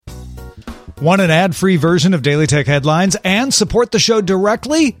Want an ad-free version of Daily Tech Headlines and support the show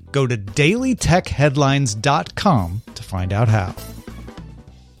directly? Go to dailytechheadlines.com to find out how.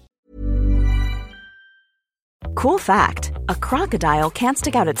 Cool fact, a crocodile can't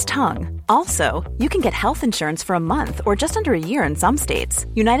stick out its tongue. Also, you can get health insurance for a month or just under a year in some states.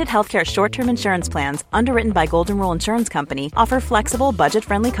 United Healthcare short-term insurance plans, underwritten by Golden Rule Insurance Company, offer flexible,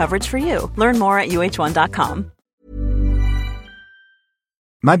 budget-friendly coverage for you. Learn more at uh1.com.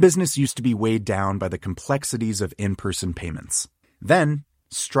 My business used to be weighed down by the complexities of in-person payments. Then,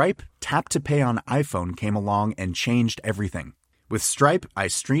 Stripe Tap to Pay on iPhone came along and changed everything. With Stripe, I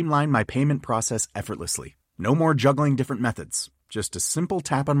streamlined my payment process effortlessly. No more juggling different methods. Just a simple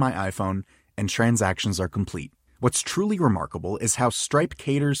tap on my iPhone and transactions are complete. What's truly remarkable is how Stripe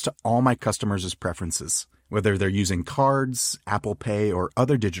caters to all my customers' preferences. Whether they're using cards, Apple Pay, or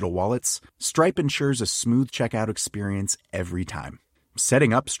other digital wallets, Stripe ensures a smooth checkout experience every time.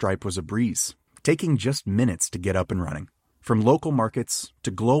 Setting up Stripe was a breeze, taking just minutes to get up and running. From local markets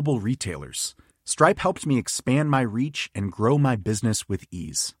to global retailers, Stripe helped me expand my reach and grow my business with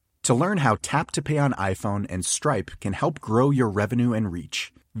ease. To learn how Tap to Pay on iPhone and Stripe can help grow your revenue and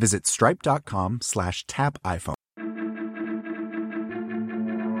reach, visit stripe.com/tapiphone.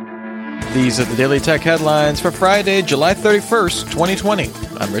 These are the Daily Tech Headlines for Friday, July 31st, 2020.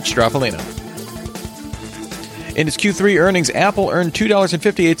 I'm Rich Stroffolino. In its Q3 earnings, Apple earned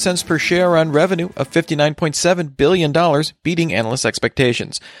 $2.58 per share on revenue of $59.7 billion, beating analyst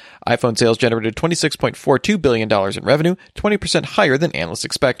expectations. iPhone sales generated $26.42 billion in revenue, 20% higher than analysts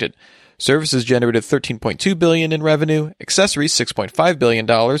expected. Services generated $13.2 billion in revenue, accessories $6.5 billion,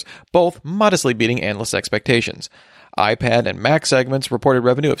 both modestly beating analyst expectations. iPad and Mac segments reported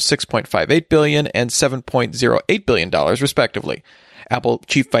revenue of $6.58 billion and $7.08 billion, respectively. Apple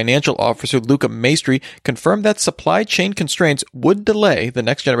Chief Financial Officer Luca Maestri confirmed that supply chain constraints would delay the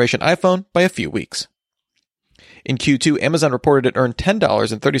next generation iPhone by a few weeks. In Q2, Amazon reported it earned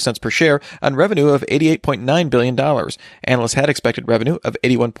 $10.30 per share on revenue of $88.9 billion. Analysts had expected revenue of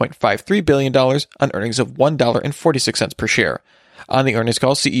 $81.53 billion on earnings of $1.46 per share. On the earnings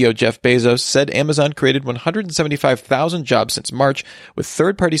call, CEO Jeff Bezos said Amazon created 175,000 jobs since March, with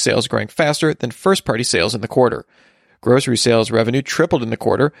third-party sales growing faster than first-party sales in the quarter. Grocery sales revenue tripled in the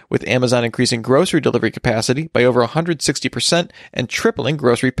quarter, with Amazon increasing grocery delivery capacity by over 160% and tripling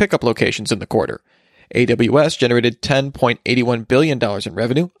grocery pickup locations in the quarter. AWS generated $10.81 billion in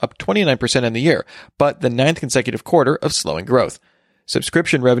revenue, up 29% in the year, but the ninth consecutive quarter of slowing growth.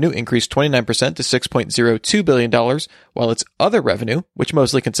 Subscription revenue increased 29% to $6.02 billion, while its other revenue, which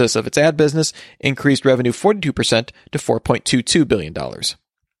mostly consists of its ad business, increased revenue 42% to $4.22 billion.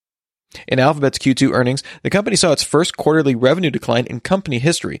 In Alphabet's Q2 earnings, the company saw its first quarterly revenue decline in company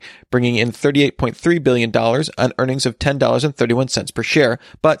history, bringing in $38.3 billion on earnings of $10.31 per share,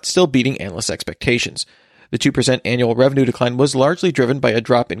 but still beating analyst expectations. The 2% annual revenue decline was largely driven by a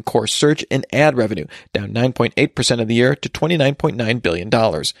drop in core search and ad revenue, down 9.8% of the year to $29.9 billion.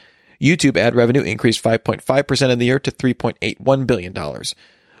 YouTube ad revenue increased 5.5% of the year to $3.81 billion.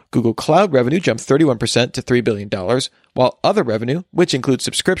 Google Cloud revenue jumped 31% to $3 billion, while other revenue, which includes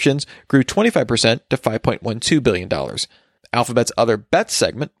subscriptions, grew 25% to $5.12 billion. Alphabet's Other Bets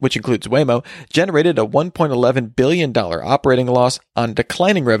segment, which includes Waymo, generated a $1.11 billion operating loss on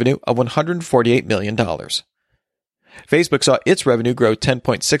declining revenue of $148 million. Facebook saw its revenue grow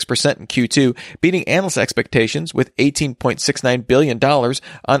 10.6% in Q2, beating analyst expectations with $18.69 billion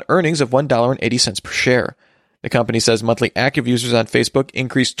on earnings of $1.80 per share. The company says monthly active users on Facebook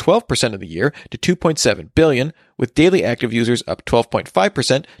increased 12% of the year to 2.7 billion, with daily active users up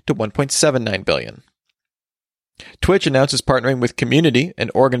 12.5% to 1.79 billion. Twitch announces partnering with Community,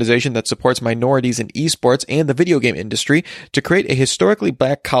 an organization that supports minorities in esports and the video game industry, to create a historically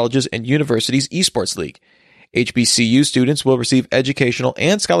black colleges and universities esports league. HBCU students will receive educational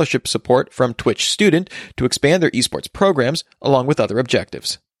and scholarship support from Twitch Student to expand their esports programs, along with other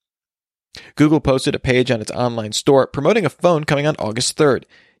objectives. Google posted a page on its online store promoting a phone coming on August 3rd.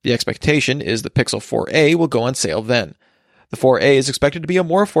 The expectation is the Pixel 4a will go on sale then. The 4a is expected to be a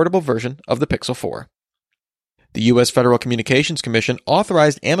more affordable version of the Pixel 4. The U.S. Federal Communications Commission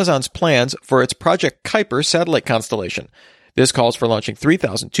authorized Amazon's plans for its Project Kuiper satellite constellation. This calls for launching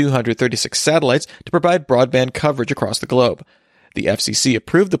 3,236 satellites to provide broadband coverage across the globe. The FCC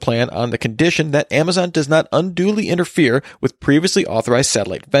approved the plan on the condition that Amazon does not unduly interfere with previously authorized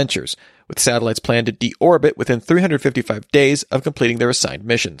satellite ventures, with satellites planned to deorbit within 355 days of completing their assigned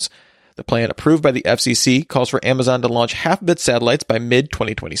missions. The plan approved by the FCC calls for Amazon to launch half of its satellites by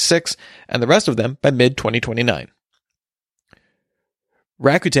mid-2026 and the rest of them by mid-2029.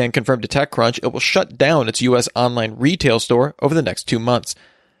 Rakuten confirmed to TechCrunch it will shut down its U.S. online retail store over the next 2 months.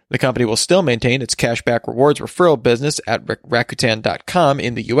 The company will still maintain its cashback rewards referral business at Rakuten.com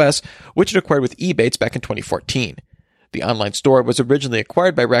in the US, which it acquired with Ebates back in 2014. The online store was originally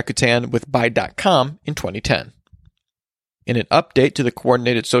acquired by Rakuten with Buy.com in 2010. In an update to the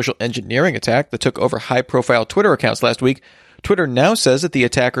coordinated social engineering attack that took over high-profile Twitter accounts last week, Twitter now says that the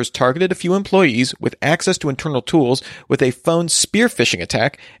attackers targeted a few employees with access to internal tools with a phone spear phishing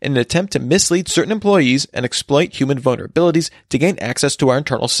attack in an attempt to mislead certain employees and exploit human vulnerabilities to gain access to our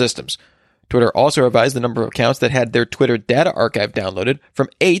internal systems. Twitter also revised the number of accounts that had their Twitter data archive downloaded from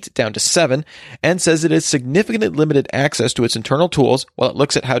 8 down to 7 and says it has significantly limited access to its internal tools while it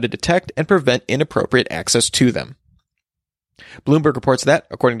looks at how to detect and prevent inappropriate access to them. Bloomberg reports that,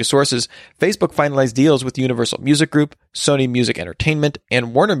 according to sources, Facebook finalized deals with Universal Music Group, Sony Music Entertainment,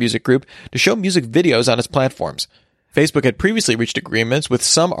 and Warner Music Group to show music videos on its platforms. Facebook had previously reached agreements with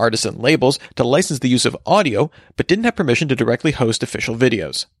some artists and labels to license the use of audio, but didn't have permission to directly host official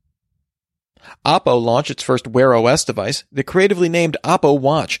videos. Oppo launched its first Wear OS device, the creatively named Oppo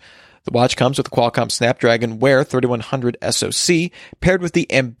Watch. The watch comes with the Qualcomm Snapdragon Wear 3100 SoC, paired with the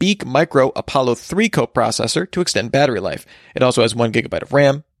Ambiq Micro Apollo 3 coprocessor to extend battery life. It also has 1 GB of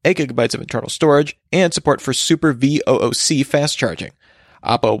RAM, 8 GB of internal storage, and support for Super VOOC fast charging.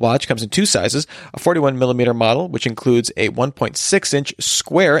 Oppo Watch comes in 2 sizes, a 41mm model, which includes a 1.6-inch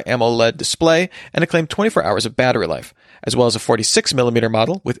square AMOLED display and a claimed 24 hours of battery life, as well as a 46mm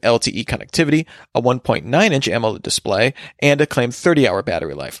model with LTE connectivity, a 1.9-inch AMOLED display, and a claimed 30-hour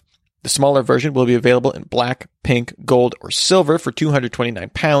battery life. The smaller version will be available in black, pink, gold, or silver for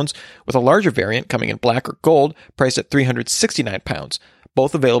 £229, with a larger variant coming in black or gold, priced at £369,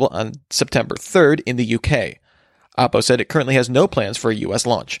 both available on September 3rd in the UK. Oppo said it currently has no plans for a US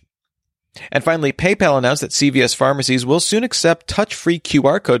launch. And finally, PayPal announced that CVS pharmacies will soon accept touch-free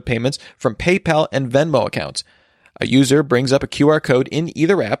QR code payments from PayPal and Venmo accounts. A user brings up a QR code in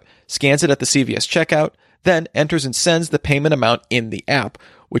either app, scans it at the CVS checkout, then enters and sends the payment amount in the app,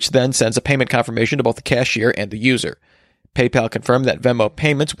 which then sends a payment confirmation to both the cashier and the user. PayPal confirmed that Venmo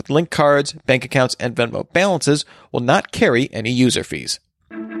payments with linked cards, bank accounts, and Venmo balances will not carry any user fees.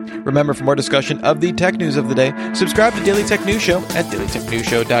 Remember, for more discussion of the tech news of the day, subscribe to Daily Tech News Show at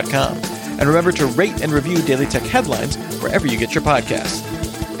dailytechnewsshow.com. And remember to rate and review Daily Tech Headlines wherever you get your podcasts.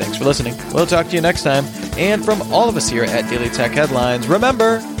 Thanks for listening. We'll talk to you next time. And from all of us here at Daily Tech Headlines,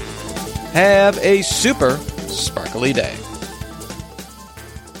 remember, have a super sparkly day.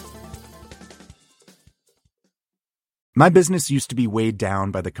 My business used to be weighed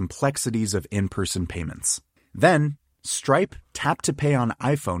down by the complexities of in-person payments. Then, Stripe Tap to Pay on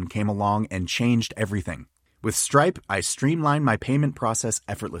iPhone came along and changed everything. With Stripe, I streamlined my payment process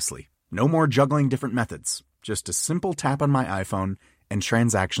effortlessly. No more juggling different methods. Just a simple tap on my iPhone and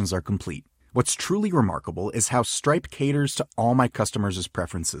transactions are complete. What's truly remarkable is how Stripe caters to all my customers'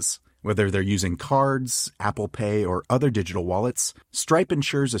 preferences. Whether they're using cards, Apple Pay, or other digital wallets, Stripe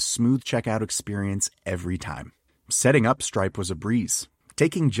ensures a smooth checkout experience every time. Setting up Stripe was a breeze,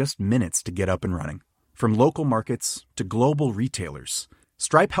 taking just minutes to get up and running. From local markets to global retailers,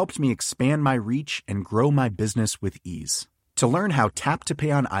 Stripe helped me expand my reach and grow my business with ease. To learn how Tap to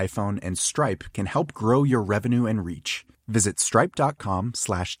Pay on iPhone and Stripe can help grow your revenue and reach, visit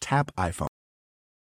stripe.com/tapiphone.